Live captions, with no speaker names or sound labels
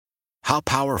How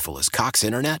powerful is Cox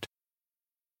Internet?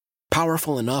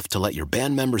 Powerful enough to let your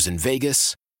band members in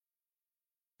Vegas,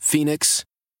 Phoenix,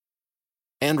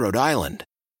 and Rhode Island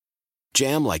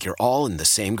jam like you're all in the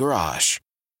same garage.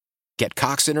 Get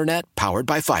Cox Internet powered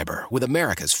by fiber with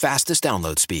America's fastest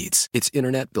download speeds. It's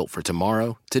internet built for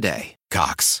tomorrow, today.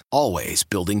 Cox, always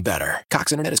building better.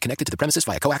 Cox Internet is connected to the premises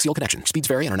via coaxial connection. Speeds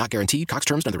vary and are not guaranteed. Cox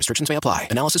terms and other restrictions may apply.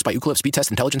 Analysis by Ookla Speed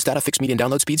Test Intelligence Data. Fixed median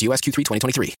download speeds. US Q3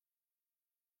 2023.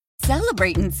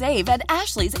 Celebrate and save at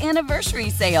Ashley's Anniversary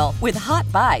Sale. With Hot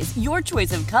Buys, your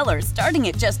choice of colors starting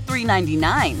at just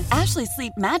 $3.99. Ashley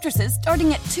Sleep mattresses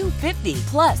starting at $2.50.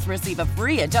 Plus, receive a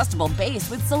free adjustable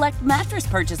base with select mattress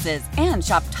purchases. And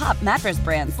shop top mattress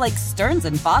brands like Stearns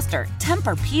 & Foster,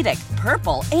 Tempur-Pedic,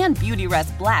 Purple, and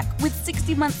Beautyrest Black with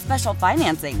 60-month special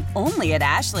financing. Only at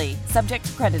Ashley. Subject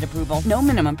to credit approval. No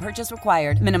minimum purchase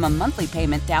required. Minimum monthly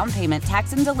payment, down payment,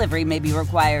 tax, and delivery may be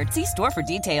required. See store for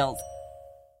details.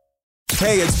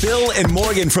 Hey, it's Bill and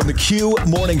Morgan from the Q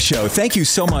Morning Show. Thank you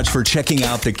so much for checking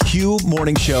out the Q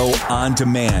Morning Show on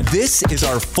demand. This is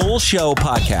our full show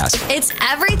podcast. It's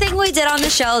everything we did on the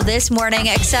show this morning,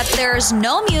 except there's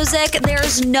no music,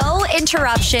 there's no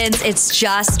interruptions. It's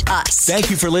just us. Thank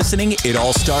you for listening. It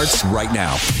all starts right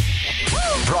now.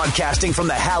 Broadcasting from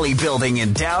the Halley Building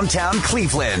in downtown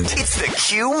Cleveland, it's the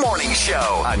Q Morning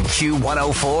Show on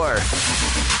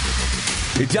Q104.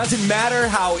 It doesn't matter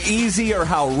how easy or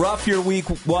how rough your week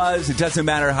was. It doesn't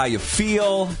matter how you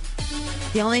feel.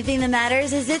 The only thing that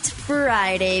matters is it's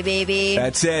Friday, baby.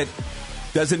 That's it.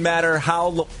 Doesn't matter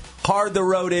how hard the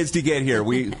road is to get here.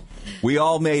 We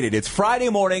all made it. It's Friday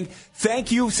morning.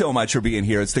 Thank you so much for being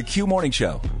here. It's the Q Morning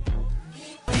Show.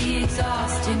 The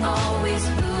exhausting, always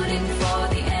rooting for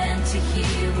the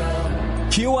anti-hero.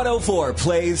 Q104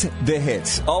 plays the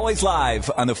hits, always live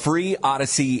on the free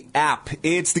Odyssey app.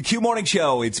 It's the Q Morning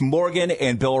Show. It's Morgan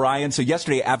and Bill Ryan. So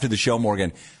yesterday after the show,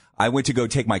 Morgan, I went to go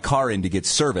take my car in to get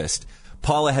serviced.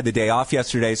 Paula had the day off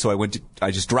yesterday, so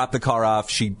I just dropped the car off.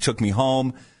 She took me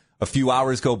home. A few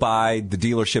hours go by. The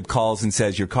dealership calls and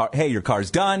says, your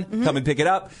car's done. Mm-hmm. Come and pick it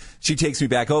up. She takes me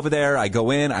back over there. I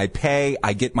go in, I pay,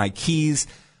 I get my keys.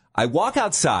 I walk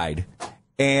outside,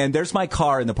 and there's my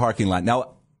car in the parking lot.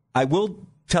 Now, I will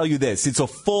tell you this. It's a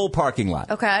full parking lot.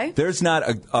 Okay. There's not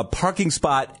a parking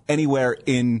spot anywhere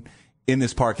in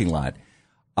this parking lot.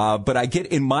 But I get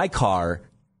in my car,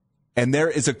 and there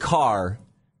is a car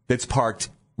that's parked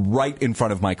right in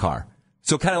front of my car.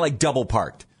 So kind of like double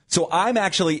parked. So I'm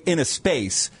actually in a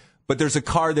space, but there's a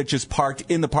car that just parked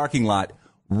in the parking lot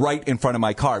right in front of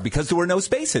my car because there were no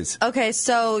spaces. Okay,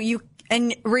 so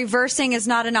and reversing is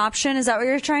not an option? Is that what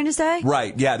you're trying to say?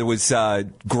 Right. Yeah, there was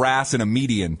grass and a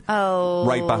median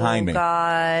right behind me.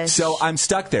 Gosh. So I'm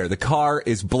stuck there. The car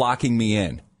is blocking me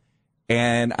in.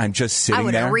 And I'm just sitting there. I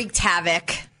would have wreaked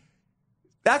havoc.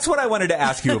 That's what I wanted to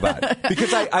ask you about.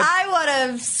 Because I would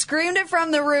have screamed it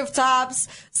from the rooftops.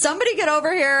 Somebody get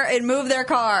over here and move their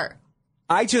car.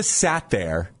 I just sat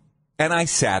there, and I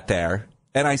sat there,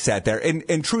 and I sat there.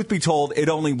 And truth be told, I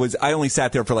only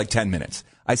sat there for like 10 minutes.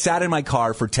 I sat in my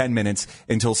car for 10 minutes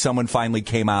until someone finally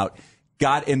came out,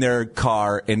 got in their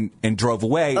car, and drove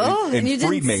away and you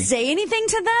freed me. Didn't say anything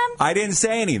to them? I didn't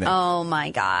say anything. Oh,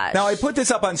 my gosh. Now, I put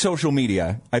this up on social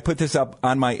media. I put this up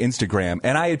on my Instagram,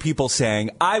 and I had people saying,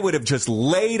 I would have just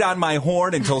laid on my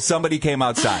horn until somebody came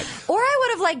outside. Or I would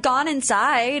have, gone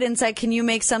inside and said, can you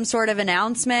make some sort of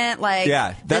announcement?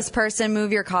 This person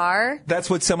move your car? That's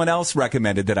what someone else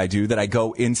recommended that I do, that I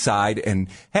go inside and,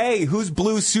 hey, whose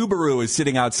blue Subaru is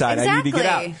sitting outside? Exactly. I need to get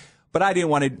out. But I didn't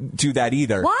want to do that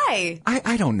either. Why?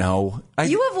 I don't know.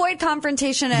 You avoid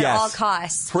confrontation at all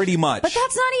costs. Pretty much. But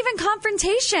that's not even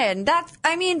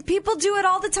confrontation. People do it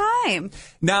all the time.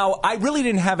 Now, I really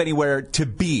didn't have anywhere to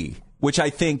be, which I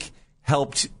think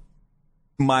helped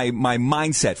my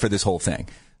mindset for this whole thing.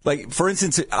 Like, for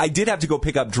instance, I did have to go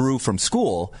pick up Drew from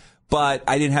school, but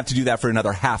I didn't have to do that for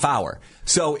another half hour.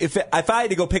 So if I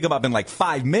had to go pick him up in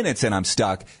 5 minutes and I'm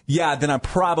stuck, then I'm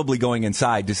probably going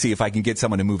inside to see if I can get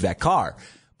someone to move that car.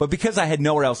 But because I had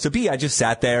nowhere else to be, I just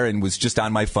sat there and was just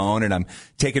on my phone, and I'm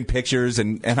taking pictures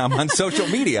and I'm on social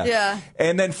media. Yeah.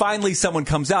 And then finally someone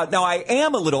comes out. Now, I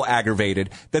am a little aggravated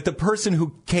that the person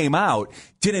who came out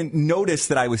didn't notice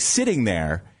that I was sitting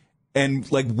there and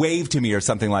waved to me or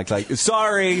something like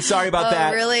sorry about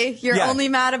that. Really? You're only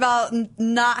mad about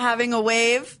not having a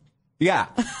wave? Yeah.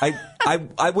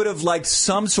 I would have liked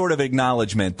some sort of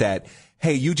acknowledgement that,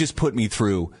 hey, you just put me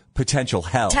through potential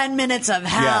hell. 10 minutes of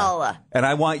hell. Yeah. And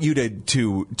I want you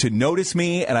to notice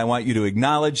me, and I want you to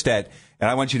acknowledge that, and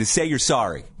I want you to say you're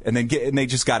sorry. And then they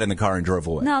just got in the car and drove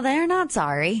away. No, they're not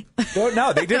sorry.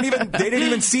 No, they didn't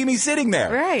even see me sitting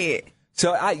there. Right.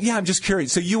 So, I'm just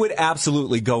curious. So you would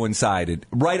absolutely go inside it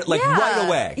right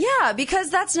away. Yeah,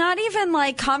 because that's not even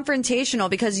like confrontational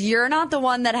because you're not the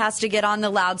one that has to get on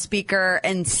the loudspeaker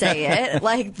and say it.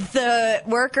 Like the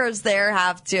workers there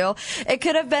have to. It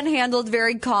could have been handled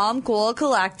very calm, cool,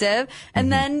 collective,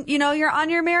 and then, you're on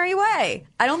your merry way.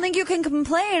 I don't think you can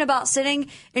complain about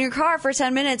sitting in your car for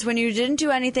 10 minutes when you didn't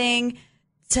do anything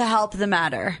to help the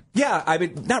matter. Yeah, I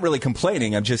mean, not really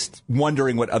complaining. I'm just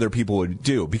wondering what other people would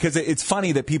do. Because it's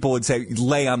funny that people would say,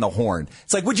 lay on the horn.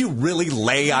 It's like, would you really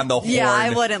lay on the horn? Yeah,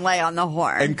 I wouldn't lay on the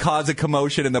horn. And cause a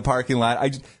commotion in the parking lot. I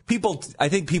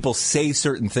think people say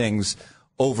certain things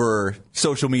over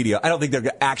social media. I don't think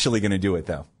they're actually going to do it,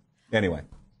 though. Anyway.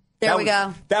 There we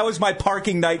go. That was my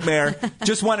parking nightmare.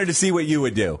 Just wanted to see what you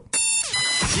would do.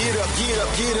 Get up, get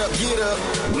up, get up, get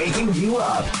up. Waking you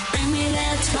up. Bring me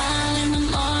that smile in the morning.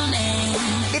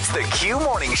 It's the Q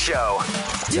Morning Show.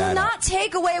 Do not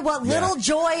take away what little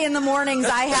joy in the mornings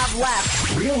I have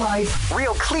left. Real life,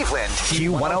 real Cleveland.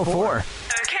 Q104.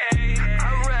 Okay,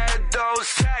 I read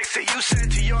those texts that you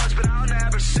sent to yours, but I'll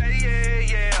never say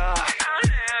it, yeah. I'll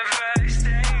never say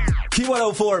it.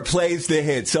 Q104 plays the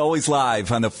hits, always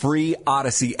live on the free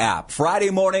Odyssey app. Friday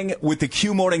morning with the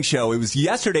Q Morning Show. It was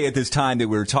yesterday at this time that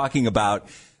we were talking about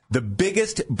the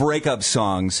biggest breakup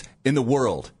songs in the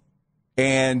world.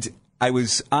 And I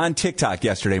was on TikTok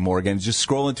yesterday, Morgan, just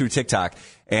scrolling through TikTok,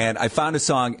 and I found a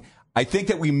song. I think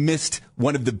that we missed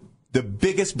one of the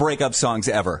biggest breakup songs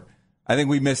ever. I think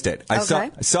we missed it. I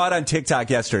saw it on TikTok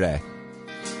yesterday.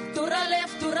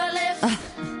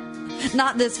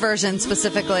 Not this version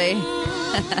specifically.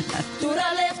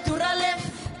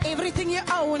 Everything you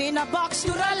own in a box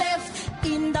to the left,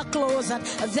 in the closet.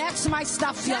 That's my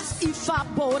stuff. Yes, if I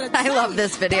bought it. I love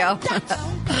this video.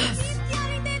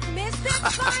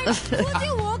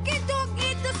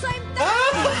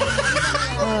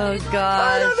 Oh, God.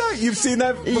 I don't know. You've seen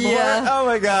that before? Yeah. Oh,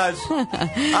 my gosh.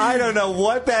 I don't know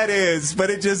what that is, but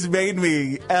it just made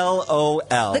me LOL.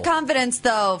 The confidence,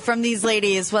 though, from these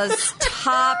ladies was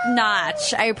top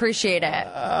notch. I appreciate it.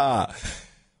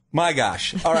 My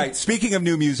gosh. All right. Speaking of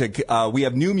new music, we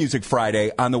have New Music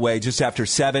Friday on the way just after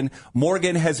 7.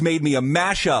 Morgan has made me a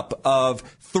mashup of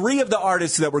 3 of the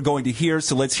artists that we're going to hear.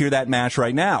 So let's hear that mash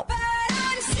right now.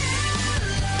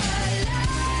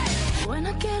 When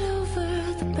I get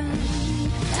over the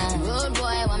bend, rude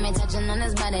boy want me touching on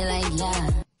his body like yeah.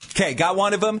 Okay, got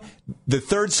one of them. The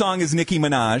third song is Nicki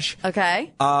Minaj.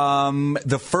 Okay.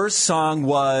 The first song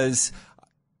was,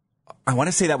 I want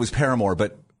to say that was Paramore,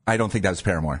 but I don't think that was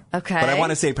Paramore. Okay. But I want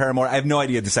to say Paramore. I have no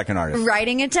idea the second artist.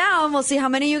 Writing it down. We'll see how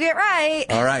many you get right.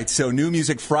 All right. So New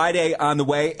Music Friday on the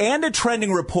way. And a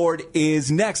trending report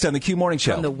is next on the Q Morning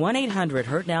Show. From the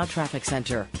 1-800-HURT-NOW Traffic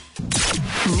Center.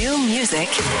 New music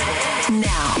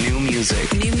now. New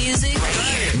music. New music.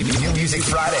 New Music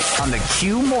Friday on the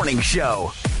Q Morning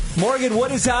Show. Morgan,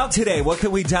 what is out today? What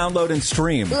can we download and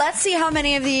stream? Let's see how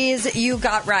many of these you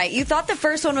got right. You thought the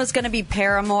first one was going to be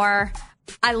Paramore.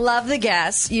 I love the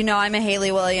guess. You know I'm a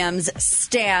Hayley Williams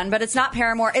stan, but it's not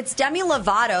Paramore. It's Demi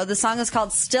Lovato. The song is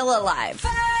called Still Alive.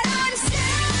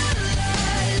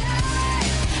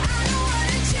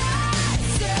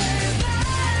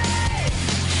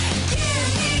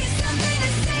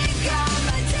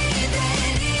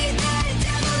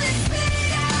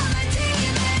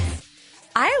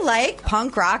 I like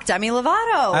punk rock Demi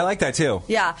Lovato. I like that too.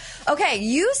 Yeah. Okay,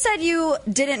 you said you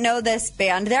didn't know this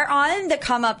band. They're on the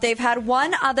come up. They've had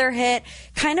one other hit,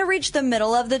 kind of reached the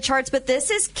middle of the charts, but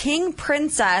this is King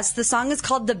Princess. The song is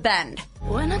called The Bend.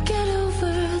 When I get over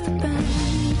the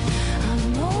bend,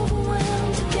 I'm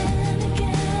overwhelmed again.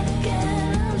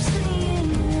 I'm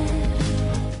seeing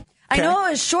it. I know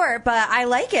it was short, but I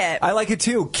like it. I like it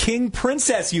too. King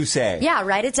Princess, you say? Yeah,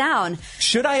 write it down.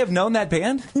 Should I have known that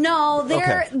band? No,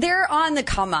 they're on the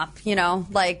come up,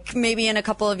 like maybe in a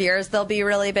couple of years they'll be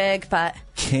really big, but...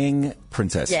 King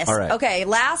Princess. Yes. All right. Okay,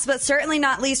 last but certainly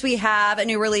not least, we have a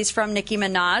new release from Nicki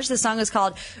Minaj. The song is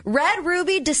called Red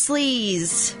Ruby de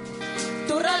Sleaze.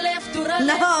 To the left, to the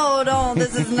left. No,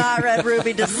 this is not Red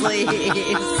Ruby de Sleaze.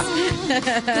 To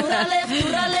the left, to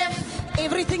the left.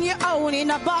 Everything you own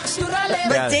in a box to the left.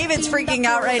 But David's freaking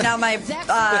out right now, my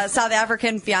South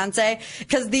African fiance,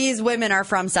 because these women are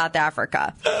from South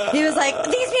Africa. He was like,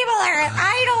 these people are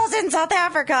idols in South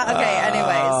Africa. Okay,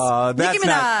 anyways. Nicki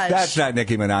Minaj. That's not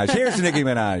Nicki Minaj. Here's Nicki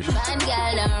Minaj. Bad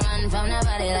girl don't run from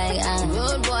nobody like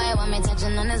rude boy want me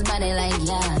touching on his body like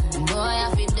yeah. Boy,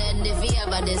 I feel dead if he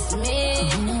ever diss me.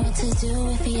 You know what to do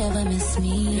if he ever miss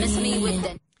me. Miss me with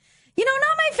that.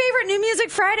 Not my favorite New Music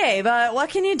Friday, but what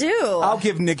can you do? I'll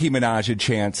give Nicki Minaj a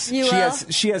chance. You will?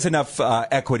 She has enough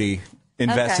equity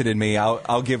invested in me.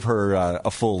 I'll give her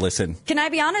a full listen. Can I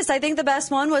be honest? I think the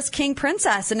best one was King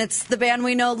Princess, and it's the band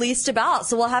we know least about.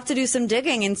 So we'll have to do some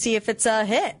digging and see if it's a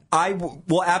hit. I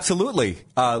will absolutely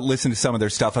listen to some of their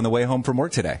stuff on the way home from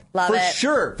work today. Love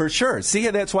it. For sure. See,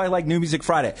 that's why I like New Music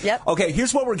Friday. Yep. Okay,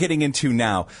 here's what we're getting into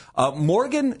now.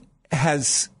 Morgan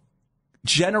has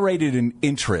generated an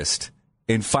interest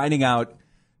in finding out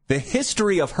the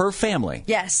history of her family.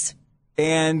 Yes.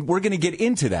 And we're going to get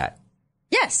into that.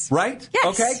 Yes. Right? Yes.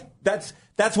 Okay.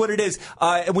 That's what it is.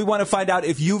 And we want to find out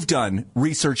if you've done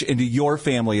research into your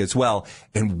family as well.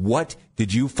 And what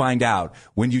did you find out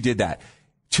when you did that?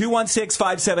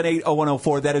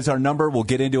 216-578-0104. That is our number. We'll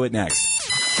get into it next.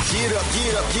 Get up,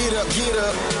 get up, get up, get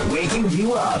up. Waking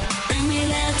you up. Bring me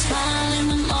that smile in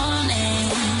the morning.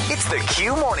 It's the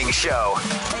Q Morning Show.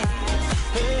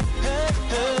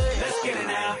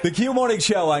 The Q Morning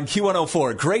Show on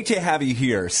Q104. Great to have you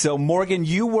here. So, Morgan,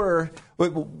 you were...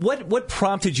 What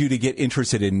prompted you to get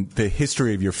interested in the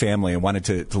history of your family and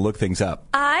wanted to look things up?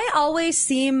 I always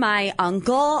see my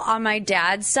uncle on my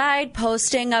dad's side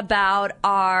posting about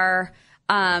our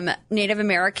Native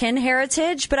American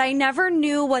heritage, but I never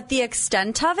knew what the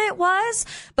extent of it was.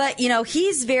 But, you know,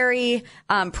 he's very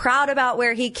proud about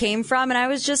where he came from. And I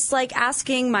was just like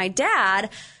asking my dad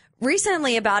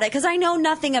recently about it because I know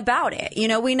nothing about it. You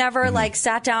know, we never like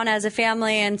sat down as a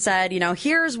family and said, you know,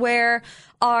 here's where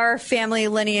our family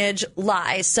lineage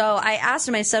lies. So I asked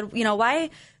him, I said, you know,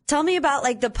 why tell me about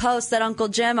like the post that Uncle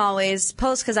Jim always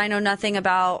posts because I know nothing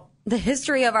about the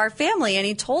history of our family. And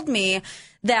he told me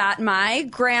that my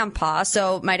grandpa,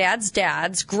 so my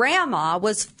dad's grandma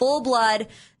was full blood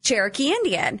Cherokee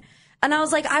Indian. And I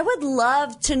was like, I would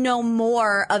love to know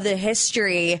more of the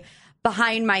history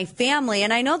behind my family.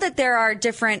 And I know that there are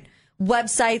different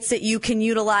websites that you can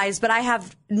utilize, but I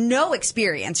have no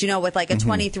experience, you know, with like a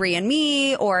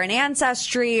 23andMe or an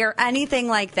Ancestry or anything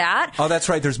like that. Oh, that's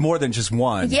right. There's more than just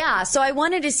one. Yeah. So I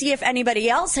wanted to see if anybody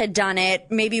else had done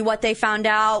it, maybe what they found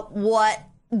out, what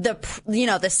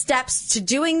the steps to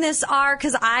doing this are,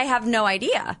 because I have no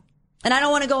idea. And I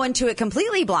don't want to go into it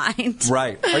completely blind.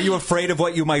 Right. Are you afraid of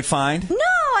what you might find? No,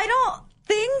 I don't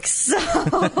think so.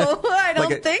 I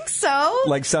don't think so.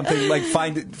 Like something like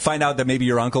find out that maybe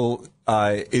your uncle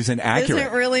isn't accurate.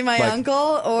 Isn't really my uncle,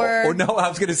 or no? I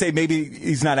was going to say maybe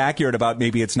he's not accurate about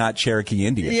maybe it's not Cherokee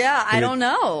Indian. Yeah, I don't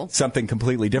know. Something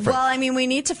completely different. Well, I mean, we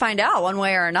need to find out one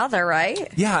way or another,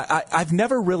 right? Yeah, I've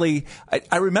never really.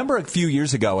 I remember a few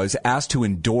years ago I was asked to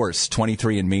endorse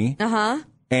 23andMe.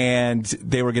 And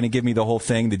they were going to give me the whole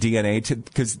thing, the DNA,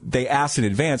 because they asked in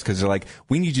advance because they're like,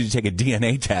 we need you to take a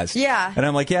DNA test. Yeah. And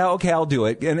I'm like, yeah, okay, I'll do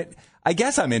it. And I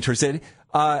guess I'm interested.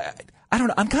 I don't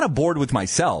know. I'm kind of bored with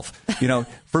myself. You know,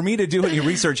 for me to do any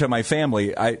research on my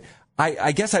family, I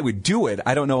guess I would do it.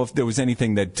 I don't know if there was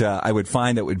anything that I would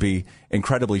find that would be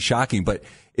incredibly shocking. But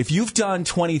if you've done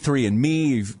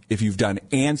 23andMe, if you've done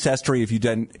Ancestry, if you've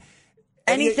done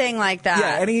anything like that.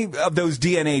 Yeah, any of those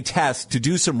DNA tests to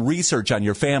do some research on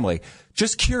your family.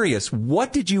 Just curious,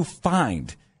 what did you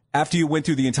find after you went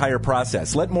through the entire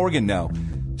process? Let Morgan know.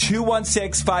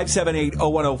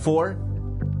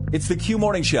 216-578-0104. It's the Q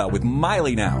Morning Show with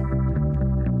Miley now.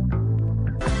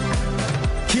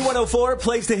 Q104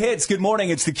 plays the hits. Good morning.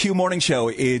 It's the Q Morning Show.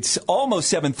 It's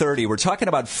almost 7:30. We're talking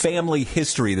about family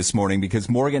history this morning because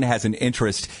Morgan has an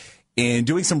interest in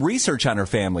doing some research on her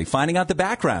family, finding out the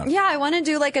background. Yeah, I want to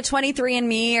do like a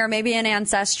 23andMe or maybe an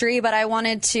Ancestry, but I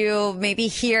wanted to maybe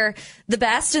hear the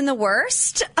best and the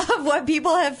worst of what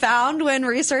people have found when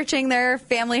researching their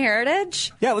family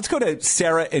heritage. Yeah, let's go to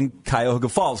Sarah in Cuyahoga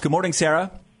Falls. Good morning,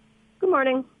 Sarah. Good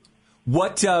morning.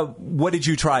 What did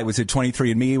you try? Was it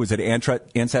 23andMe? Was it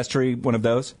Ancestry, one of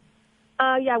those?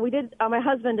 Yeah, we did. My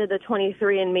husband did the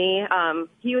 23andMe.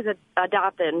 He was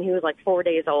adopted, and he was like 4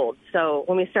 days old. So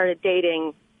when we started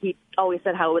dating, he always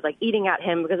said how it was like eating at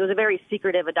him because it was a very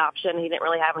secretive adoption. He didn't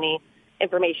really have any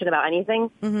information about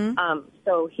anything.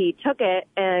 So he took it,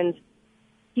 and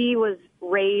he was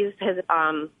raised, his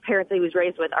parents that he was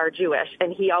raised with are Jewish,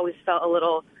 and he always felt a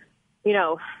little,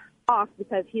 off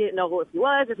because he didn't know if he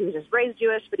was just raised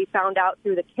Jewish, but he found out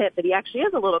through the kit that he actually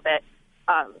is a little bit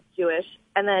Jewish.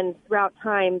 And then throughout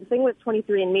time, the thing with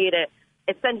 23andMe,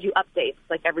 it sends you updates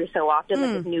like every so often,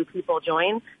 like if new people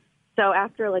join. So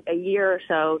after like a year or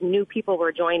so, new people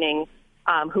were joining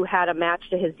who had a match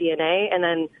to his DNA. And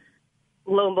then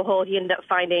lo and behold, he ended up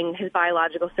finding his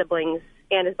biological siblings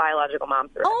and his biological mom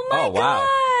through it. Oh my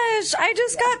gosh. I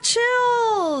just got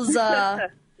chills.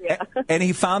 Yeah. And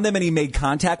he found them and he made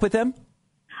contact with them?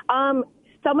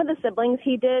 Some of the siblings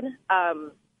he did.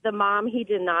 The mom, he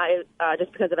did not,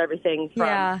 just because of everything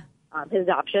from his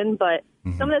adoption. But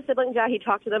some of the siblings, he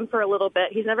talked to them for a little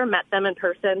bit. He's never met them in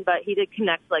person, but he did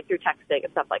connect through texting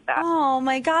and stuff like that. Oh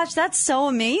my gosh, that's so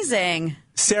amazing.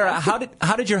 Sarah, how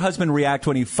did your husband react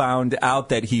when he found out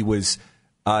that he was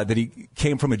that he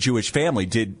came from a Jewish family?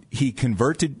 Did he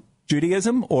convert to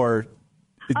Judaism or?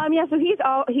 Yeah, so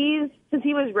he's since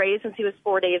he was raised since he was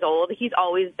 4 days old, he's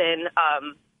always been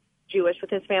Jewish with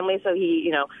his family. So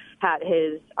he, had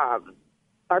his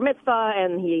bar mitzvah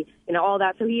and he, all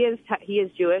that. So he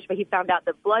is Jewish, but he found out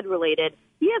that blood related,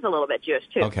 he is a little bit Jewish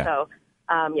too. Okay. So,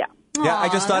 yeah. Yeah, I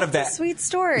just thought of that. A sweet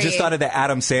story. I just thought of the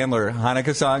Adam Sandler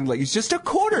Hanukkah song. Like, he's just a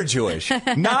quarter Jewish.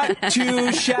 Not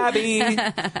too shabby.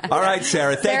 All right,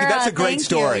 Sarah, thank you. That's a great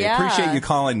story. Yeah. Appreciate you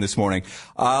calling this morning.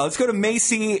 Let's go to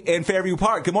Macy in Fairview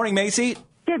Park. Good morning, Macy.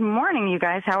 Good morning, you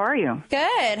guys. How are you?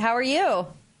 Good. How are you?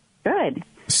 Good.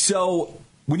 So,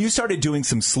 when you started doing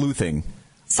some sleuthing,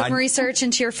 some research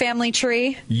into your family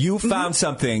tree, you found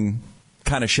something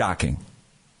kind of shocking.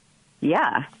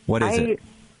 Yeah. What is it?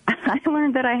 I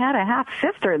learned that I had a half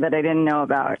sister that I didn't know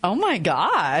about. Oh my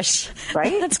gosh.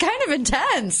 Right? That's kind of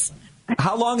intense.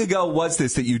 How long ago was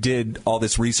this that you did all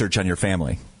this research on your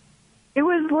family? It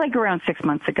was like around 6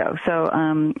 months ago. So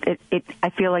I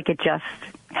feel like it just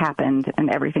happened and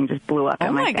everything just blew up.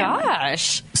 Oh my family.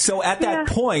 gosh. So at that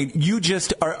point, you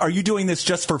just are you doing this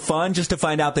just for fun, just to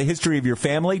find out the history of your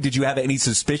family? Did you have any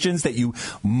suspicions that you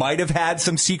might have had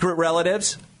some secret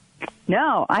relatives?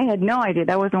 No, I had no idea.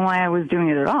 That wasn't why I was doing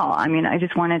it at all. I mean, I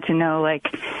just wanted to know,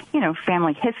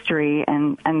 family history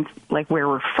and like where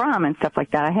we're from and stuff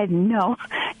like that. I had no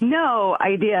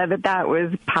idea that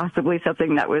was possibly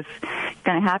something that was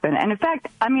going to happen. And in fact,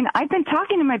 I mean, I've been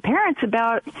talking to my parents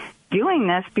about doing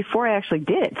this before I actually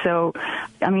did it. So,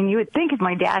 I mean, you would think if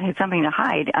my dad had something to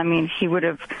hide, I mean, he would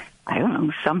have, I don't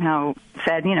know, somehow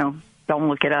said, don't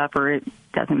look it up or it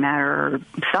doesn't matter or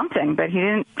something, but he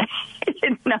didn't. It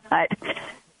did not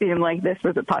seem like this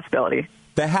was a possibility.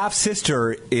 The half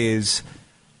sister is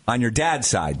on your dad's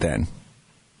side, then.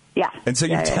 Yeah. And so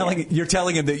you're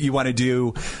telling him that you want to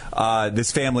do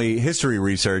this family history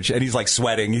research, and he's like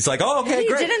sweating. He's like, "Oh, okay,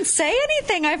 great." You didn't say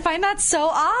anything. I find that so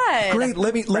odd. Great.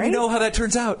 Let me know how that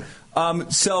turns out.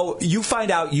 So you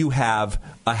find out you have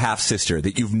a half sister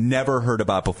that you've never heard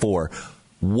about before.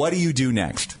 What do you do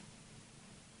next?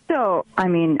 So, I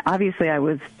mean, obviously I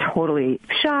was totally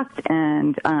shocked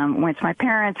and went to my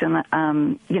parents and,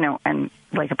 and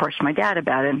approached my dad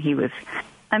about it. And he was,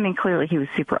 clearly he was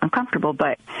super uncomfortable.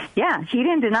 But, yeah, he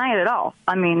didn't deny it at all.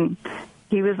 I mean,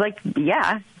 he was like,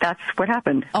 yeah, that's what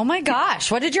happened. Oh, my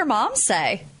gosh. What did your mom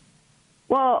say?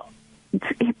 Well,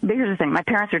 here's the thing. My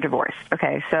parents are divorced.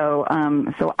 Okay, so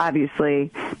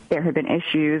obviously there have been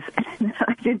issues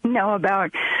I didn't know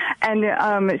about,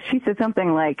 and she said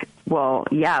something like, "Well,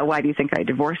 yeah, why do you think I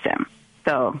divorced him?"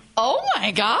 So, oh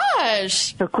my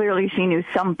gosh! So clearly she knew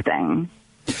something.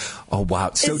 Oh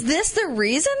wow! So is this the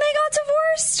reason they got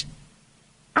divorced?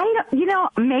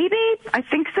 Maybe. I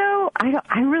think so.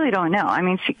 I really don't know. I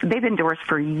mean, they've been divorced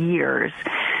for years.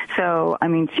 So, I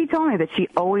mean, she told me that she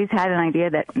always had an idea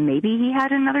that maybe he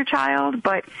had another child,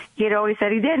 but he had always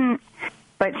said he didn't.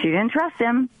 But she didn't trust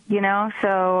him,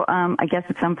 So I guess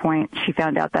at some point she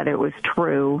found out that it was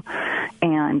true,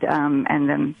 and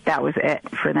then that was it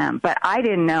for them. But I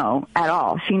didn't know at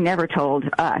all. She never told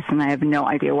us, and I have no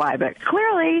idea why. But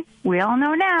clearly, we all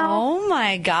know now. Oh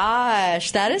my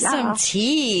gosh, that is some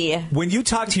tea. When you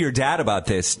talked to your dad about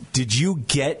this, did you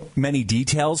get many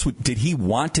details? Did he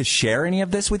want to share any of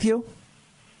this with you?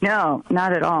 No,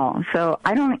 not at all. So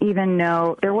I don't even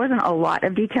know. There wasn't a lot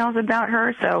of details about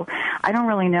her, so I don't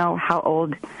really know how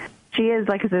old she is.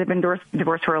 Like I said, they've been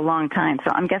divorced for a long time, so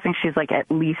I'm guessing she's like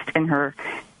at least in her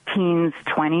teens,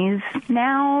 20s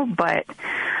now, but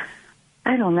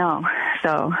I don't know.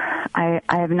 So I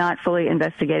have not fully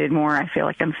investigated more. I feel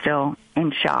like I'm still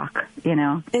in shock,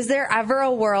 Is there ever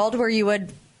a world where you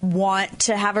would want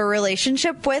to have a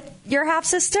relationship with your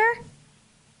half-sister?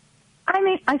 I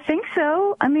mean, I think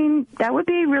so. I mean, that would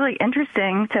be really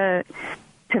interesting to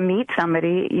meet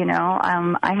somebody,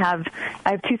 I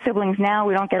have two siblings now.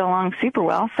 We don't get along super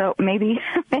well, so maybe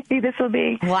this will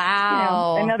be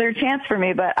another chance for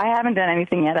me, but I haven't done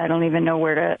anything yet. I don't even know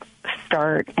where to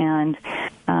start, and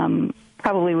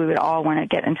probably we would all want to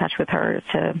get in touch with her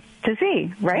to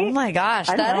see, right? Oh my gosh,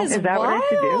 that is that wild. What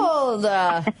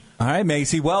I should do? All right,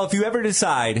 Macy. Well, if you ever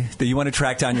decide that you want to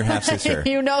track down your half-sister,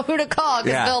 you know who to call,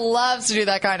 because Bill loves to do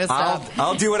that kind of stuff.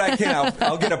 I'll do what I can.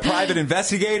 I'll get a private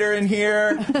investigator in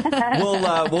here.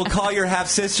 We'll call your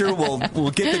half-sister. We'll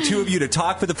get the two of you to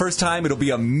talk for the first time. It'll be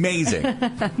amazing.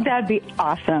 That'd be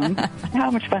awesome.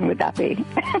 How much fun would that be?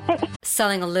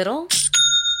 Selling a little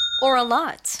or a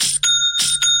lot?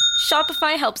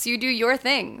 Shopify helps you do your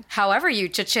thing, however you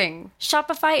cha-ching.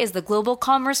 Shopify is the global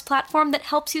commerce platform that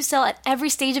helps you sell at every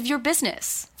stage of your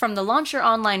business. From the launch your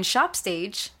online shop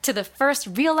stage, to the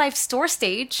first real-life store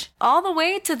stage, all the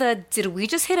way to the did we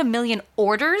just hit 1 million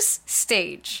orders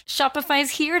stage.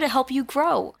 Shopify's here to help you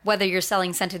grow. Whether you're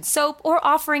selling scented soap or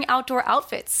offering outdoor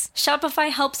outfits,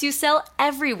 Shopify helps you sell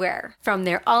everywhere. From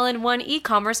their all-in-one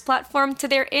e-commerce platform to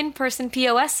their in-person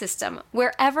POS system,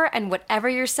 wherever and whatever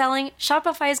you're selling,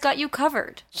 Shopify's got you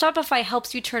covered. Shopify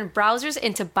helps you turn browsers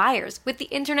into buyers with the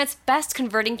internet's best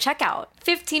converting checkout.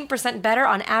 15% better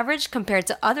on average compared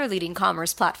to other leading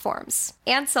commerce platforms.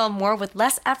 And sell more with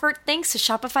less effort thanks to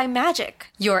Shopify Magic,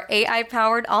 your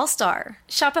AI-powered all-star.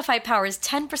 Shopify powers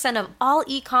 10% of all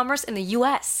e-commerce in the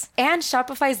U.S. And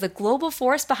Shopify is the global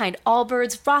force behind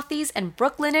Allbirds, Rothy's, and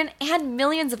Brooklinen, and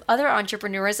millions of other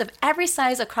entrepreneurs of every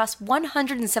size across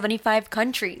 175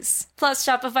 countries. Plus,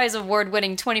 Shopify's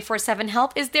award-winning 24/7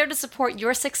 help is there to support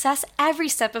your success every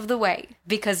step of the way.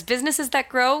 Because businesses that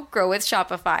grow, grow with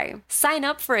Shopify. Sign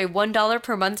up for a $1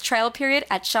 per month trial period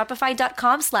at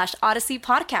shopify.com/Odyssey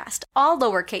Podcast, all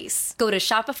lowercase. Go to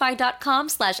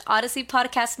shopify.com/Odyssey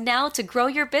Podcast now to grow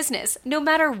your business, no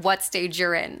matter what stage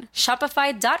you're in.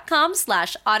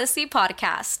 Shopify.com/Odyssey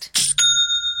Podcast.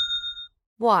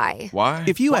 Why?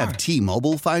 If you have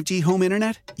T-Mobile 5G home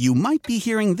internet, you might be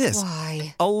hearing this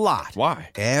a lot.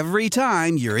 Every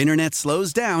time your internet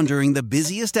slows down during the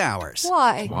busiest hours.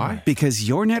 Why? Because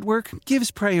your network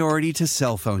gives priority to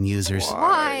cell phone users.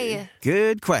 Why?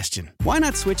 Good question. Why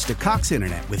not switch to Cox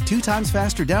Internet with 2 times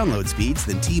faster download speeds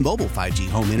than T-Mobile 5G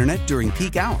home internet during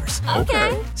peak hours?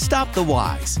 Okay. Stop the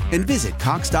whys and visit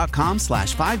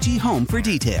cox.com/5G home for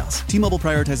details. T-Mobile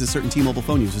prioritizes certain T-Mobile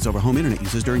phone users over home internet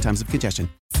users during times of congestion.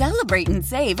 Celebrate and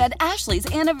save at Ashley's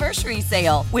Anniversary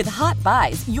Sale. With Hot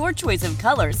Buys, your choice of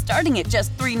colors starting at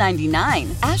just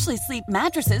 $3.99. Ashley Sleep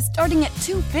mattresses starting at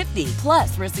 $2.50.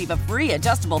 Plus, receive a free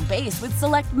adjustable base with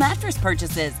select mattress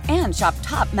purchases. And shop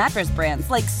top mattress brands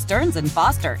like Stearns &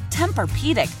 Foster,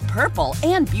 Tempur-Pedic, Purple,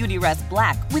 and Beautyrest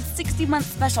Black with 60-month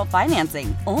special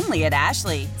financing. Only at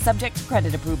Ashley. Subject to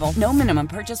credit approval. No minimum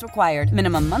purchase required.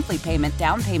 Minimum monthly payment,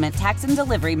 down payment, tax, and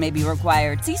delivery may be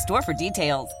required. See store for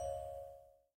details.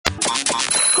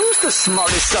 Who's the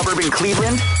smartest suburb in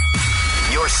Cleveland?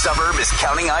 Your suburb is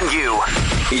counting on you.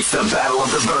 It's the Battle of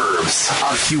the Burbs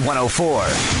on Q104.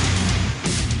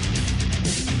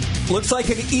 Looks like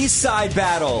an East Side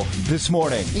battle this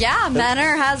morning. Yeah,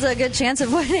 Menor has a good chance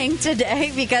of winning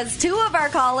today because 2 of our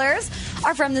callers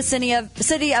are from the city of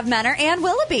Menor and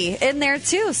Willoughby in there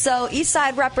too. So East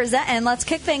Side representing. Let's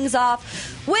kick things off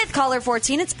with caller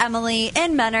 14. It's Emily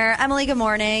in Menor. Emily, good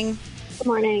morning. Good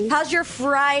morning. How's your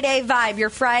Friday vibe, your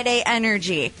Friday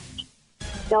energy?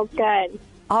 Feels good.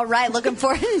 All right, looking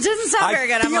forward. It doesn't sound very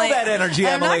good, Emily. I feel that energy,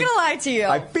 Emily. I'm not going to lie to you.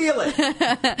 I feel it.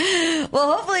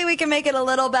 Well, hopefully we can make it a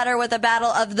little better with a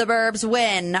Battle of the Burbs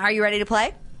win. Are you ready to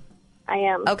play? I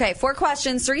am. Okay, 4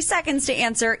 questions, 3 seconds to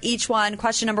answer each one.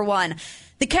 Question number 1.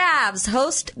 The Cavs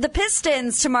host the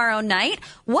Pistons tomorrow night.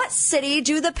 What city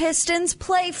do the Pistons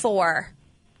play for?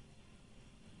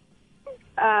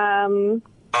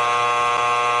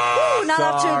 Ooh, not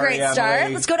off to a great start.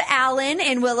 Emily. Let's go to Alan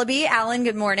in Willoughby. Alan,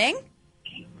 good morning.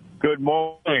 Good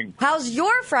morning. How's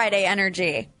your Friday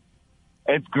energy?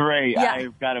 It's great. Yeah.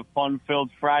 I've got a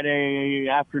fun-filled Friday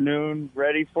afternoon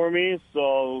ready for me,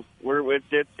 so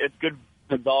it's good.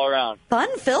 It's all around.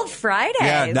 Fun-filled Friday.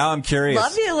 Yeah, now I'm curious.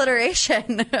 Love the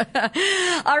alliteration.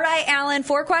 All right, Alan,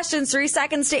 4 questions, 3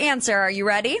 seconds to answer. Are you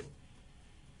ready?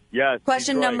 Yes.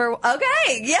 Question number...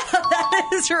 Okay, yeah, that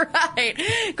is right.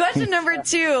 Question number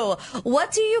 2.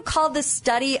 What do you call the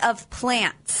study of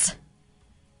plants?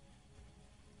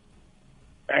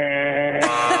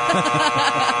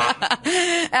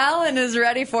 Alan is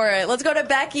ready for it. Let's go to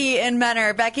Becky in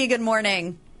Menor. Becky, good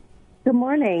morning. Good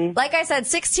morning. Like I said,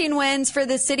 16 wins for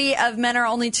the city of Menor.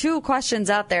 Only 2 questions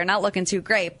out there. Not looking too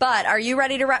great. But are you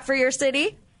ready to rep for your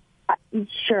city?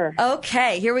 Sure.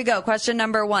 Okay, here we go. Question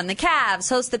number 1. The Cavs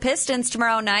host the Pistons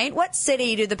tomorrow night. What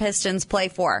city do the Pistons play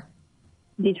for?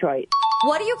 Detroit.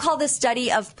 What do you call the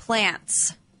study of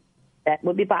plants? That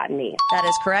would be botany. That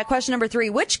is correct. Question number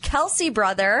 3. Which Kelsey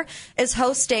brother is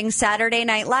hosting Saturday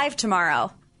Night Live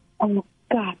tomorrow? Oh,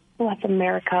 God bless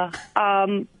America.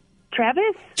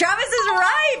 Travis? Travis is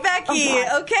right, Becky.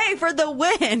 Oh, okay, for the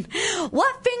win.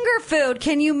 What finger food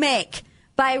can you make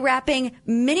by wrapping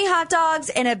mini hot dogs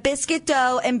in a biscuit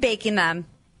dough and baking them?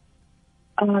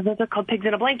 Those are called pigs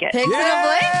in a blanket. Pigs in a blanket. Oh,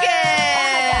 my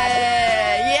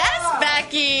God. Yes,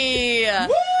 Becky.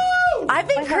 Woo! I've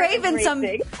been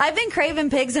craving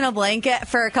pigs in a blanket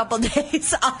for a couple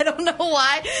days. I don't know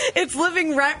why. It's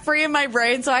living rent free in my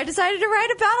brain, so I decided to write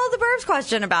a Battle of the Burbs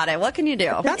question about it. What can you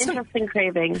do? That's an interesting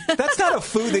craving. That's not a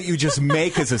food that you just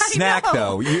make as a snack,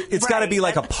 though. It's got to be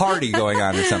like a party going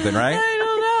on or something, right? I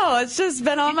don't know. It's just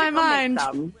been on my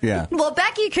mind. Yeah. Well,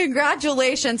 Becky,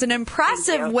 congratulations. An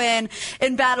impressive win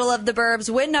in Battle of the Burbs.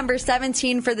 Win number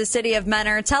 17 for the city of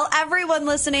Menor. Tell everyone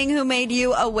listening who made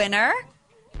you a winner.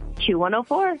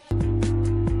 Q104.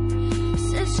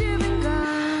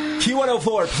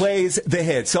 Q104 plays the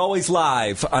hits, always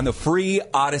live on the free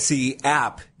Odyssey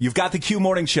app. You've got the Q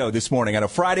Morning Show this morning. On a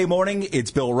Friday morning,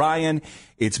 it's Bill Ryan,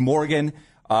 it's Morgan.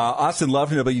 Austin Love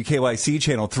from WKYC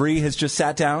Channel 3 has just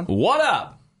sat down. What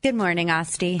up? Good morning,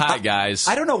 Austin. Hi, guys.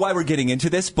 I don't know why we're getting into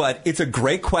this, but it's a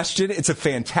great question. It's a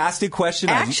fantastic question.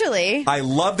 Actually, I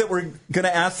love that we're going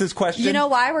to ask this question. You know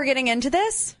why we're getting into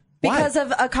this? Because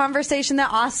of a conversation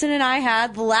that Austin and I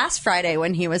had last Friday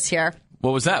when he was here.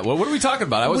 What was that? What are we talking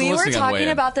about? I wasn't listening. We were talking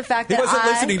about the fact that he wasn't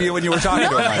listening to you when you were talking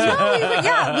to him.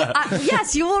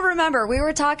 Yes, you will remember. We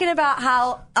were talking about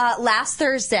how last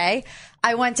Thursday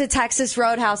I went to Texas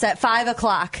Roadhouse at 5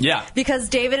 o'clock. Yeah. Because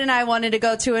David and I wanted to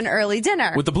go to an early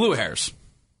dinner. With the blue hairs.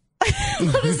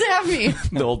 What does that mean?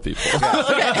 The old people.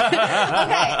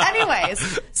 Okay.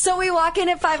 Anyways, so we walk in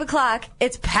at 5 o'clock.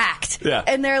 It's packed. Yeah.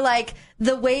 And they're like,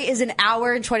 the wait is an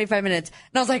hour and 25 minutes.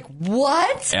 And I was like,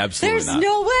 what? Absolutely There's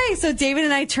no way. So David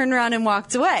and I turned around and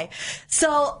walked away.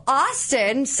 So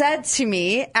Austin said to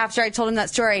me after I told him that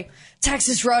story,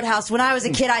 Texas Roadhouse, when I was a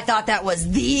kid, I thought that was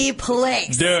the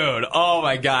place. Dude, oh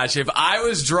my gosh. If I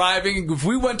was driving, if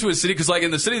we went to a city, because like in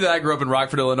the city that I grew up in,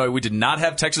 Rockford, Illinois, we did not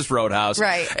have Texas Roadhouse.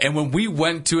 Right. And when we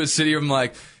went to a city, I'm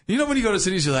like, you know, when you go to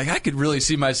cities, you're like, I could really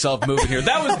see myself moving here.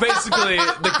 That was basically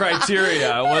the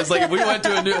criteria. Was like, if we went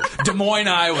to a new Des Moines,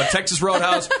 Iowa, Texas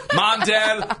Roadhouse, Mom,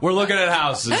 Dad, we're looking at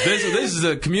houses. This is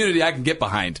a community I can get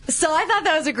behind. So I thought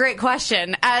that was a great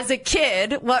question. As a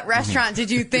kid, what restaurant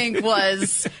did you think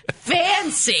was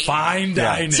fancy? Fine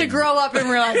dining. To grow up and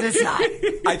realize it's not.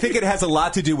 I think it has a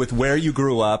lot to do with where you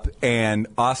grew up, and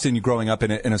Austin, you growing up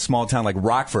in a small town like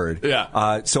Rockford.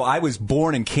 Yeah. So I was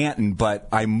born in Canton, but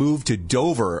I moved to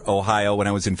Dover, Ohio, when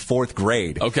I was in 4th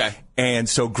grade. Okay. And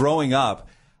so growing up,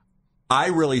 I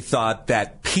really thought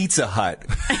that Pizza Hut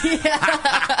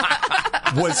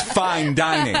was fine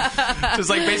dining.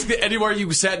 Just like basically anywhere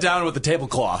you sat down with a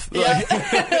tablecloth. Yeah.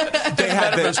 They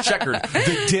had it was checkered.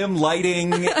 The dim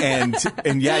lighting,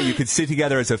 and yeah, you could sit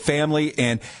together as a family.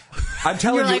 And I'm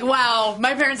telling You're like, wow,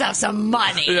 my parents have some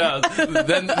money. Yeah.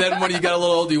 Then when you got a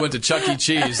little older, you went to Chuck E.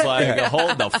 Cheese. Like,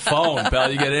 hold the phone,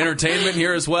 pal. You get entertainment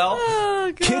here as well.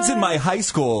 Oh, kids in my high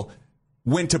school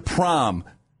went to prom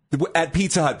at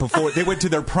Pizza Hut before they went to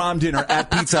their prom dinner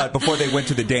at Pizza Hut before they went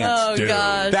to the dance. Oh,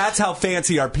 gosh. That's how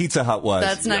fancy our Pizza Hut was.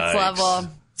 That's next level.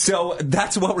 So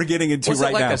that's what we're getting into was right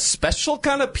it like now. A special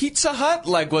kind of Pizza Hut?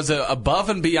 Like, was it above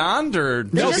and beyond, or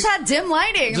they just had dim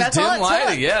lighting? Just that's dim all it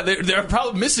lighting. took. Yeah, they're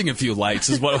probably missing a few lights,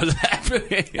 is what was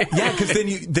happening. Yeah, because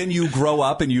then you grow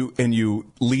up and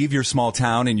you leave your small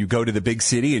town and you go to the big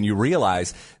city and you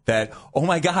realize that, oh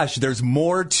my gosh, there's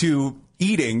more to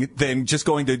eating than just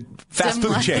going to fast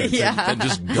food chains. And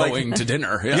just going to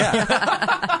dinner.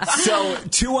 Yeah. So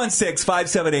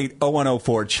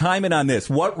 216-578-0104. Chime in on this.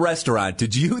 What restaurant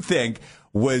did you think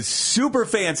was super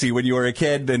fancy when you were a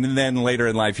kid, and then later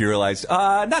in life you realized,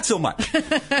 not so much?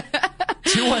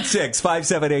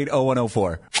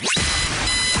 216-578-0104.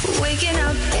 Waking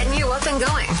up, getting you up and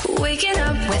going. Waking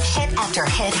up with hit after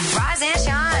hit. Rise and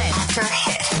shine after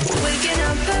hit. Waking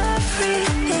up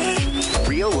every day.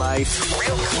 Real life,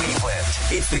 real Cleveland.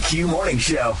 It's the Q Morning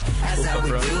Show. That's how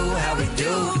we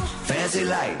do. Fancy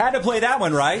like. Had to play that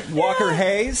one, right? Walker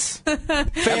Hayes.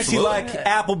 Fancy like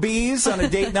Applebee's on a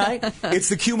date night. It's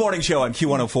the Q Morning Show on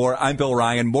Q104. I'm Bill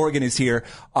Ryan. Morgan is here.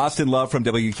 Austin Love from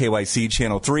WKYC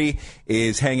Channel 3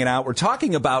 is hanging out. We're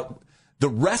talking about the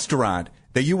restaurant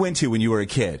that you went to when you were a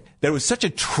kid. That was such a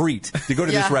treat to go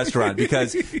to this restaurant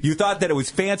because you thought that it was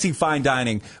fancy fine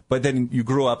dining, but then you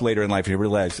grew up later in life and you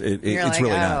realized it's like,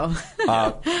 really not.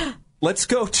 Let's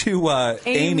go to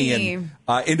Amy in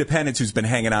Independence, who's been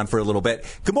hanging on for a little bit.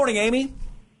 Good morning, Amy.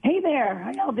 Hey there.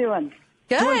 How y'all doing?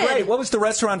 Good. Doing great. What was the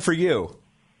restaurant for you?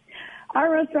 Our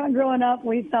restaurant growing up,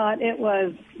 we thought it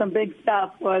was some big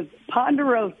stuff, was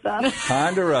Ponderosa.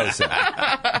 Ponderosa.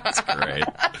 That's great.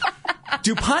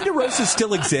 Do Ponderosas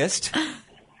still exist?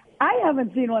 I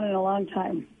haven't seen one in a long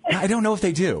time. I don't know if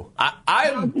they do.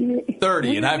 I'm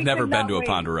 30, and I've never been to a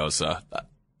Ponderosa.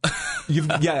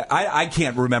 I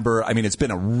can't remember. I mean, it's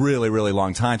been a really, really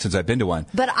long time since I've been to one.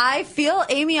 But I feel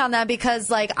Amy on that because,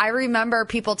 like, I remember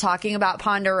people talking about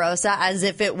Ponderosa as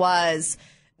if it was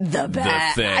the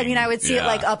best. I mean, I would see it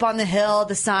like up on the hill,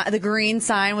 the green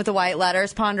sign with the white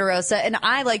letters, Ponderosa. And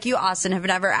I, like you, Austin, have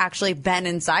never actually been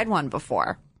inside one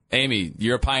before. Amy,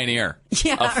 you're a pioneer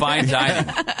of fine dining.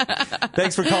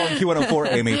 Thanks for calling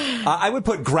Q104, Amy. I would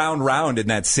put Ground Round in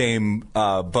that same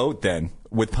boat then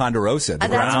with Ponderosa.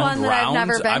 That's one that I've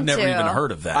never been to. I've never even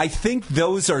heard of that. I think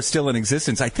those are still in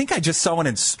existence. I think I just saw one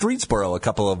in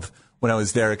Streetsboro when I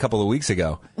was there a couple of weeks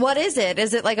ago. What is it?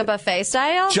 Is it like a buffet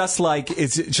style? It's just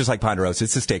like Ponderosa.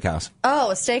 It's a steakhouse.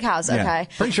 Oh, a steakhouse. Okay. Yeah,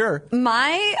 pretty sure.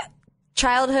 My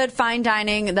childhood fine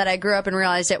dining that I grew up and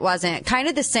realized it wasn't kind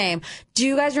of the same. Do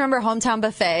you guys remember hometown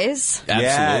buffets?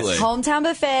 Absolutely. Yes. Hometown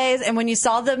buffets, and when you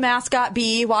saw the mascot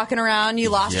bee walking around, you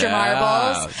lost your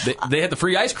marbles. They had the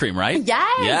free ice cream, right?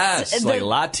 Yes. Like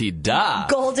La-Ti-Da.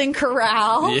 Golden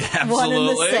Corral. Yeah, absolutely. One and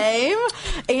the same.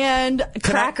 And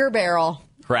Cracker Barrel.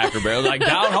 Cracker Barrel, like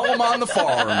down home on the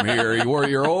farm here. You wore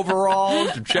your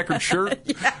overalls, your checkered shirt.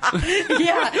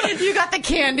 Yeah, you got the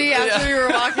candy after you were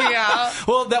walking out.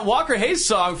 Well, that Walker Hayes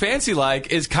song, Fancy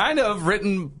Like, is kind of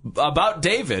written about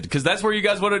David, because that's where you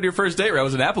guys went on your first date, right? It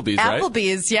was in Applebee's, right?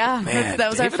 Applebee's, yeah. Man, that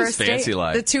was David our first is fancy date.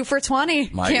 like. The 2 for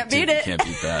 $20. Can't beat it. Can't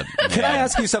beat that. Can I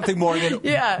ask you something, Morgan?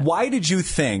 Yeah. Why did you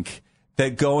think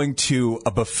that going to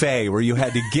a buffet where you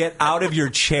had to get out of your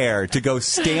chair to go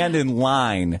stand in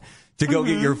line to go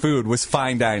get your food was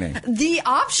fine dining? The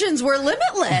options were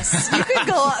limitless. You could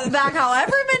go back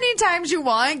however many times you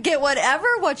want, get what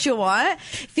you want.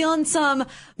 Feeling some,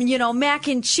 mac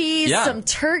and cheese, some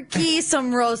turkey,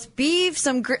 some roast beef,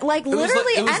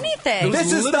 literally anything.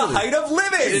 This is the height of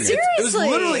living. Seriously. It was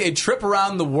literally a trip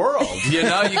around the world. You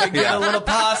could get a little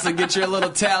pasta, get your little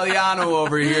Italiano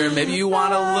over here. Maybe you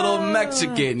want a little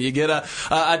Mexican. You get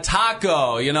a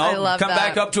taco, I love come that.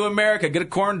 back up to America, get a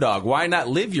corn dog. Why not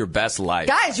live your best life?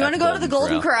 Guys, you want to go to the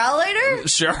Golden Corral later?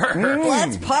 Sure.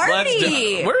 Let's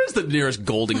party. Where is the nearest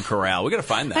Golden Corral? We got to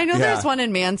find that. I know there's one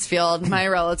in Mansfield. My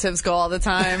relatives go all the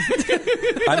time.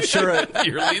 I'm sure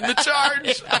you're leading the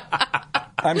charge.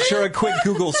 I'm sure a quick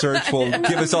Google search will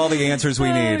give us all the answers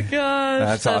we need. Oh, gosh.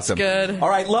 That's awesome. Good. All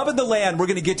right, Love in the Land. We're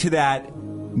going to get to that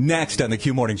next on the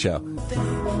Q Morning Show.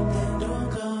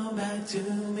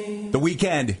 The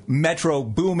weekend, Metro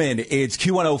Boomin'. It's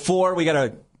Q104. We got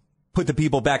to put the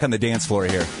people back on the dance floor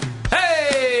here.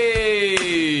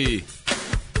 Hey!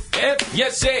 If you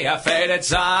see a faded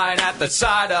sign at the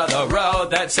side of the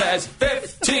road that says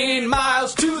 15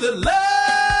 miles to the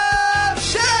Love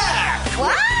Shack.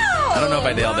 Wow! I don't know if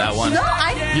I nailed that one. No,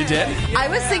 You did? I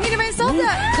was thinking to myself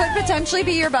that could potentially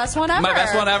be your best one ever. My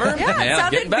best one ever? Yeah, it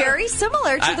sounded very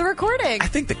similar to the recording. I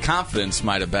think the confidence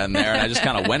might have been there, and I just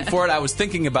kind of went for it. I was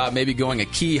thinking about maybe going a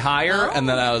key higher, and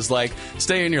then I was like,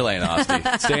 stay in your lane, Austin.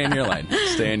 Stay in your lane.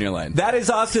 Stay in your lane. That is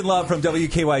Austin Love from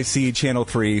WKYC Channel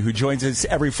 3, who joins us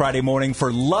every Friday morning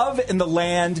for Love in the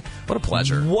Land. What a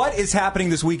pleasure. What is happening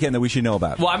this weekend that we should know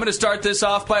about? Well, I'm going to start this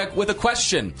off with a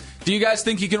question. Do you guys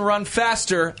think you can run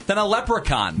faster than a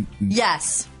leprechaun?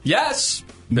 Yes. Yes.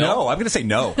 Bill? No, I'm going to say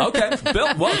no. Okay,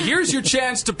 Bill, well, here's your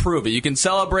chance to prove it. You can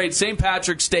celebrate St.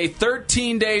 Patrick's Day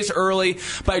 13 days early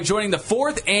by joining the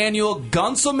 4th annual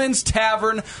Gunselman's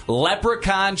Tavern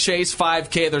Leprechaun Chase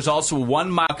 5K. There's also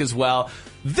one mile as well.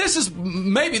 This is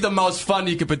maybe the most fun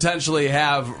you could potentially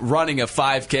have running a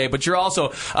 5K, but you're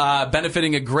also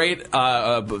benefiting a great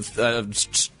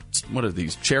what are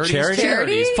these? Charities?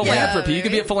 Philanthropy. Yeah. You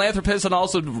can be a philanthropist and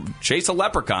also chase a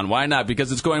leprechaun. Why not?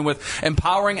 Because it's going with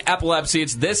Empowering Epilepsy.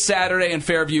 It's this Saturday in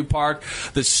Fairview Park.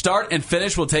 The start and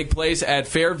finish will take place at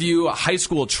Fairview High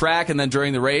School track, and then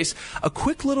during the race, a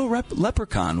quick little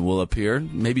leprechaun will appear,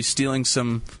 maybe stealing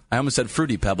some, I almost said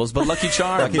Fruity Pebbles, but Lucky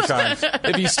Charms. Lucky Charms.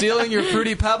 If he's stealing your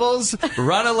Fruity Pebbles,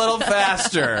 run a little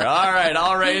faster. All right,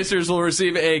 all racers will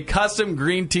receive a custom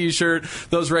green T-shirt.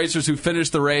 Those racers who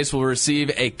finish the race will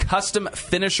receive a custom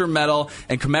finisher medal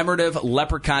and commemorative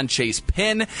Leprechaun Chase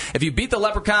pin. If you beat the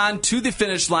Leprechaun to the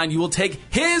finish line, you will take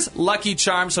his Lucky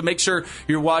Charm, so make sure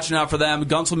you're watching out for them.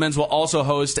 Gunselman's will also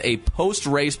host a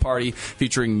post-race party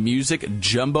featuring music,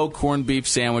 jumbo corned beef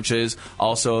sandwiches,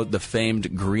 also the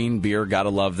famed green beer. Gotta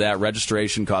love that.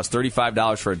 Registration costs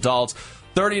 $35 for adults,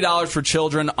 $30 for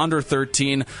children under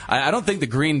 13. I don't think the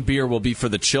green beer will be for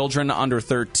the children under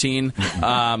 13,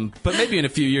 but maybe in a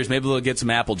few years, maybe they'll get some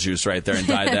apple juice right there and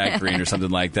dye that green or something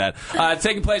like that.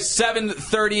 Taking place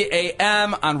 7:30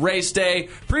 a.m. on race day.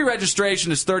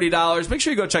 Pre-registration is $30. Make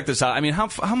sure you go check this out. I mean,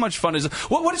 how much fun is it?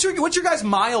 What's your guys'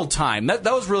 mile time? That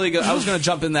was really good. I was going to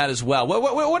jump in that as well.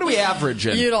 What do we average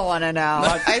in? You don't want to know.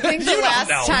 I think the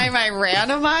last time I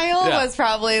ran a mile was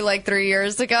probably like 3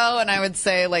 years ago, and I would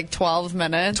say like 12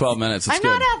 minutes. 12 minutes. That's I'm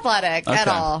good. not athletic at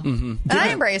all. Mm-hmm. And I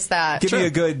embrace that. Give me a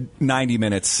good 90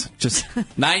 minutes. Just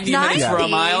 90 minutes for a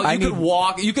mile? You could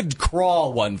walk. You could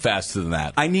crawl one faster than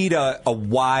that. I need a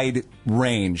wide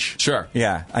range. Sure.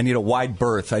 Yeah. I need a wide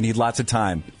berth. I need lots of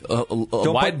time. A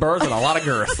wide berth and a lot of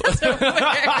girth.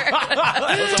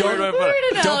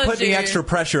 Don't put any extra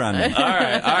pressure on me. All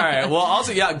right. Well,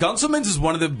 also, Gunselman's is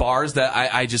one of the bars that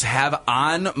I just have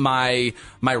on my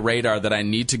radar that I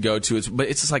need to go to. But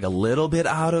it's just like a little bit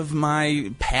out of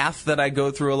my path that I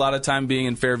go through a lot of time being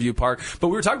in Fairview Park. But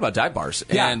we were talking about dive bars,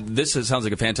 and this sounds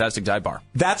like a fantastic dive bar.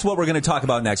 That's what we're going to talk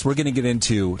about next. We're going to get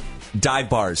into dive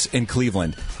bars in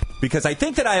Cleveland because I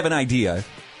think that I have an idea.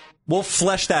 We'll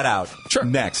flesh that out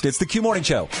next. It's the Q Morning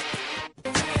Show.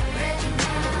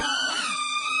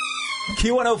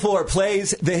 Q104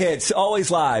 plays the hits, always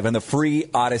live on the free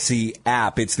Odyssey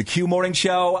app. It's the Q Morning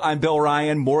Show. I'm Bill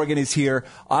Ryan. Morgan is here.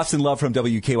 Austin Love from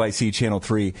WKYC Channel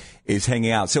 3 is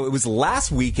hanging out. So it was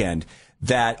last weekend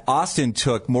that Austin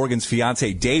took Morgan's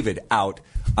fiance, David, out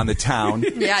on the town.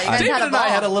 Yeah, you guys David had a and ball. I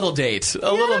had a little date,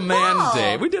 a little man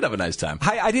date. We did have a nice time.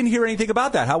 I didn't hear anything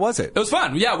about that. How was it? It was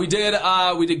fun. Yeah, we did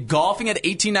golfing at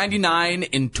 1899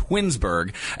 in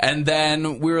Twinsburg, and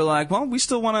then we were like, well, we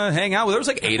still want to hang out. There was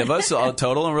like 8 of us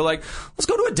total, and we're like, let's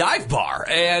go to a dive bar.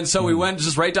 And so we went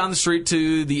just right down the street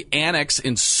to the Annex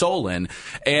in Solon,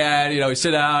 and we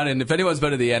sit down, and if anyone's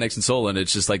been to the Annex in Solon,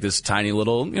 it's just like this tiny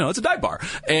little, it's a dive bar.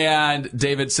 And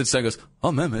David sits down and goes,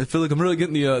 oh man, I feel like I'm really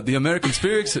getting the American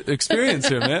experience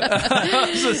here, man. And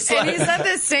he said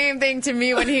the same thing to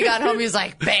me when he got home. He was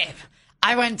like, babe,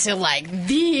 I went to like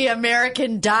the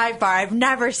American dive bar. I've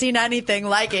never seen anything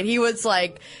like it. He was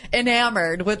like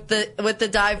enamored with the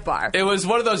dive bar. It was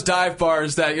one of those dive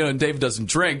bars that Dave doesn't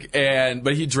drink,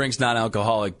 but he drinks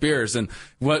non-alcoholic beers. And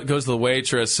what goes to the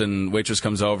waitress, and waitress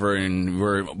comes over, and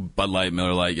we're Bud Light,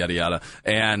 Miller Light, yada yada.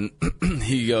 And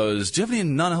he goes, "Do you have any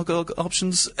non-alcoholic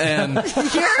options?" And your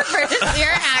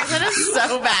accent is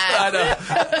so bad.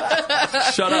 I know.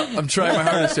 Shut up! I'm trying my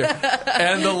hardest here.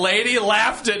 And the lady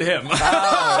laughed at him.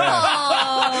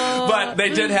 But they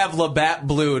did have Labatt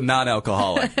Blue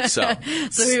non-alcoholic. So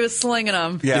he was slinging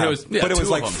them. Yeah, but it was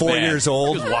like 4 years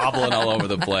old. He was wobbling all over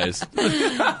the place.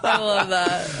 I love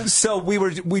that. So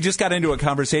we just got into a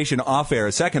conversation off air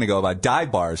a second ago about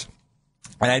dive bars,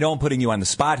 and I know I'm putting you on the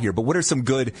spot here, but what are some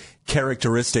good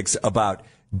characteristics about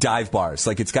dive bars?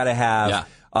 Like it's got to have.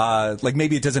 Like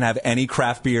maybe it doesn't have any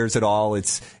craft beers at all.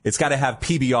 It's got to have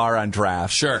PBR on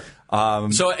draft. Sure.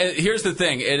 So here's the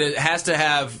thing. It has to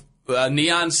have a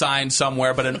neon sign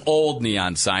somewhere, but an old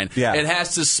neon sign. Yeah. It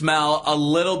has to smell a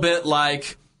little bit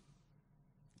like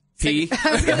pee.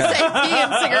 I was going to say pee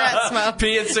and cigarette smoke.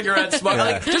 Pee and cigarette smoke. Yeah.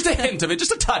 Like, just a hint of it,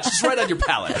 just a touch, just right on your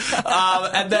palate.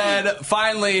 And then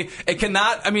finally,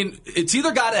 it's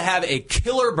either got to have a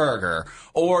killer burger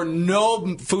or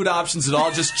no food options at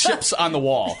all, just chips on the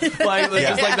wall. Just like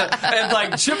that. And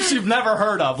like chips you've never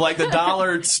heard of, like the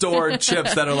dollar store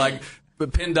chips that are like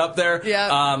pinned up there.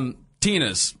 Yeah.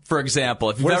 Tina's, for example.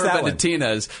 If you've Where's never that been one? to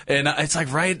Tina's, and it's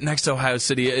like right next to Ohio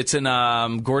City. It's in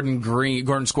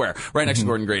Gordon Square, right next to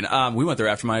Gordon Green. We went there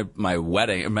after my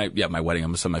wedding. My wedding. I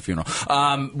almost said my funeral.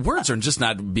 Words are just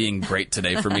not being great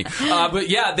today for me. But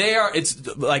yeah, they are.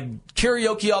 It's like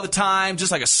karaoke all the time,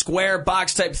 just like a square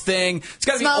box type thing. It's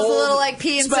got to be old. Smells a little like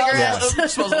pee and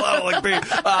cigarettes. Smells a little like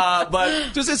pee.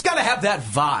 But just it's got to have that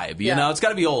vibe. You know, it's got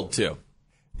to be old too.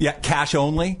 Yeah, cash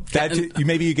only.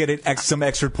 Maybe you get some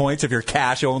extra points if you're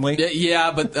cash only.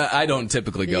 Yeah, but I don't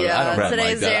typically go. Yeah, I don't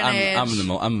today's like day that. and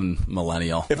age. I'm a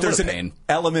millennial. If there's an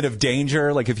element of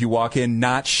danger, like if you walk in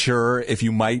not sure if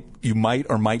you might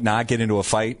or might not get into a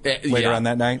fight later on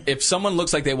that night. If someone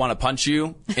looks like they want to punch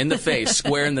you in the face,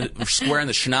 square in the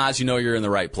schnoz, you know you're in the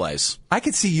right place. I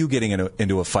could see you getting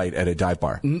into a fight at a dive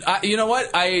bar. You know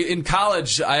what? In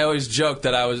college, I always joked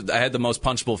that I had the most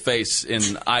punchable face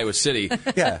in Iowa City.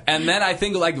 Yeah. And then I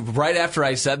think like right after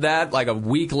I said that, like a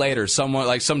week later,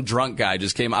 some drunk guy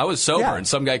just came. I was sober, and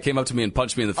some guy came up to me and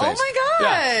punched me in the face. Oh my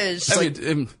gosh.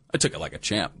 I mean, I took it like a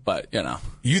champ, but, you know.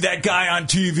 You that guy on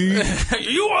TV?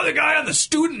 You are the guy on the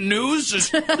student news just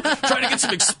trying to get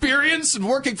some experience and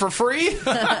working for free?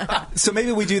 So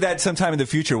maybe we do that sometime in the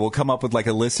future. We'll come up with like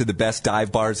a list of the best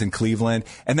dive bars in Cleveland.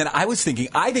 And then I was thinking,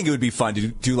 I think it would be fun to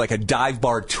do like a dive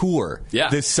bar tour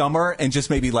this summer and just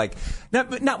maybe like,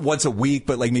 not once a week,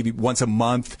 but like maybe once a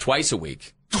month. Twice a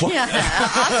week. Yeah,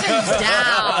 Austin's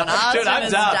down. Dude,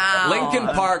 I'm down.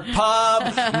 Lincoln Park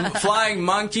Pub, Flying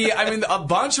Monkey. I mean, a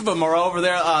bunch of them are over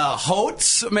there.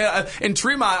 Hotes. I mean, in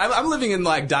Tremont, I'm living in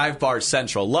like Dive Bar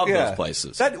Central. Love those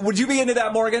places. Would you be into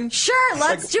that, Morgan? Sure,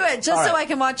 let's do it, just so I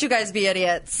can watch you guys be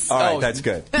idiots. All right, that's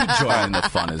good. You join the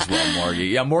fun as well, Morgan.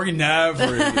 Yeah, Morgan never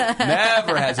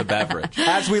has a beverage.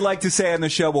 As we like to say on the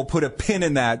show, we'll put a pin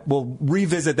in that. We'll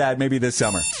revisit that maybe this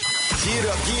summer. Get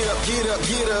up, get up, get up,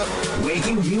 get up.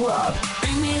 Waking you up.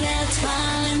 Bring me that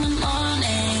smile in the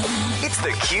morning. It's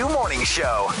the Q Morning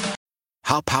Show.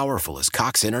 How powerful is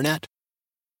Cox Internet?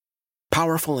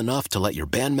 Powerful enough to let your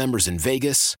band members in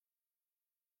Vegas,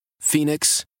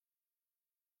 Phoenix,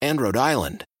 and Rhode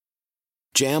Island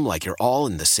jam like you're all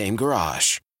in the same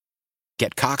garage.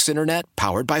 Get Cox Internet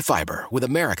powered by fiber with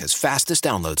America's fastest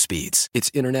download speeds. It's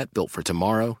internet built for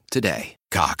tomorrow, today.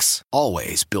 Cox,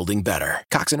 always building better.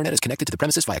 Cox Internet is connected to the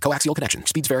premises via coaxial connection.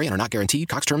 Speeds vary and are not guaranteed.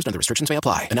 Cox terms and other restrictions may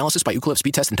apply. Analysis by Ookla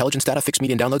Speed Test Intelligence Data. Fixed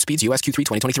median download speeds. US Q3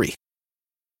 2023.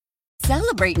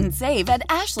 Celebrate and save at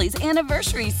Ashley's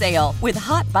Anniversary Sale. With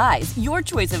Hot Buys, your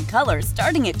choice of colors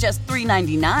starting at just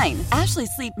 $3.99. Ashley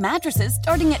Sleep mattresses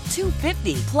starting at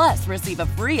 $2.50. Plus, receive a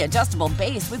free adjustable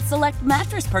base with select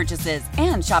mattress purchases.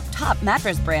 And shop top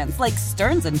mattress brands like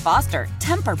Stearns & Foster,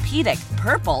 Tempur-Pedic,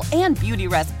 Purple, and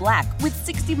Beautyrest Black with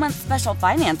 60-month special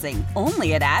financing.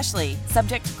 Only at Ashley.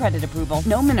 Subject to credit approval.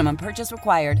 No minimum purchase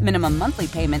required. Minimum monthly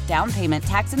payment, down payment,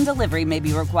 tax, and delivery may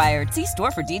be required. See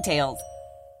store for details.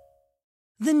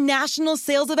 The national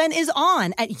sales event is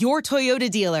on at your Toyota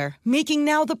dealer, making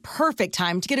now the perfect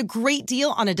time to get a great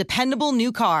deal on a dependable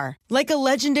new car. Like a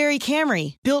legendary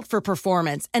Camry, built for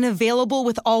performance and available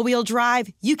with all-wheel drive,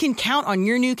 you can count on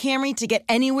your new Camry to get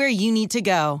anywhere you need to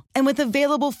go. And with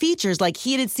available features like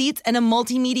heated seats and a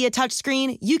multimedia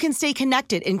touchscreen, you can stay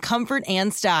connected in comfort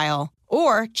and style.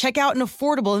 Or check out an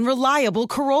affordable and reliable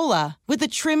Corolla with a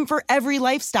trim for every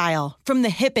lifestyle, from the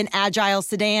hip and agile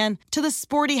sedan to the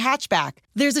sporty hatchback.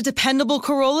 There's a dependable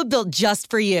Corolla built just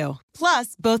for you.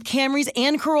 Plus, both Camrys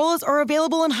and Corollas are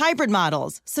available in hybrid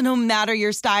models, so no matter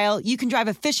your style, you can drive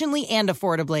efficiently and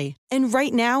affordably. And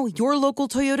right now, your local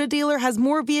Toyota dealer has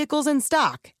more vehicles in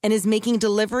stock and is making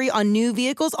delivery on new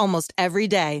vehicles almost every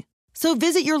day. So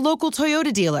visit your local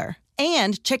Toyota dealer.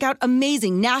 And check out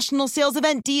amazing national sales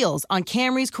event deals on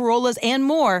Camrys, Corollas, and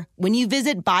more when you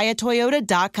visit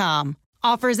buyatoyota.com.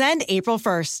 Offers end April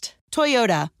 1st.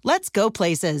 Toyota, let's go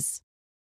places.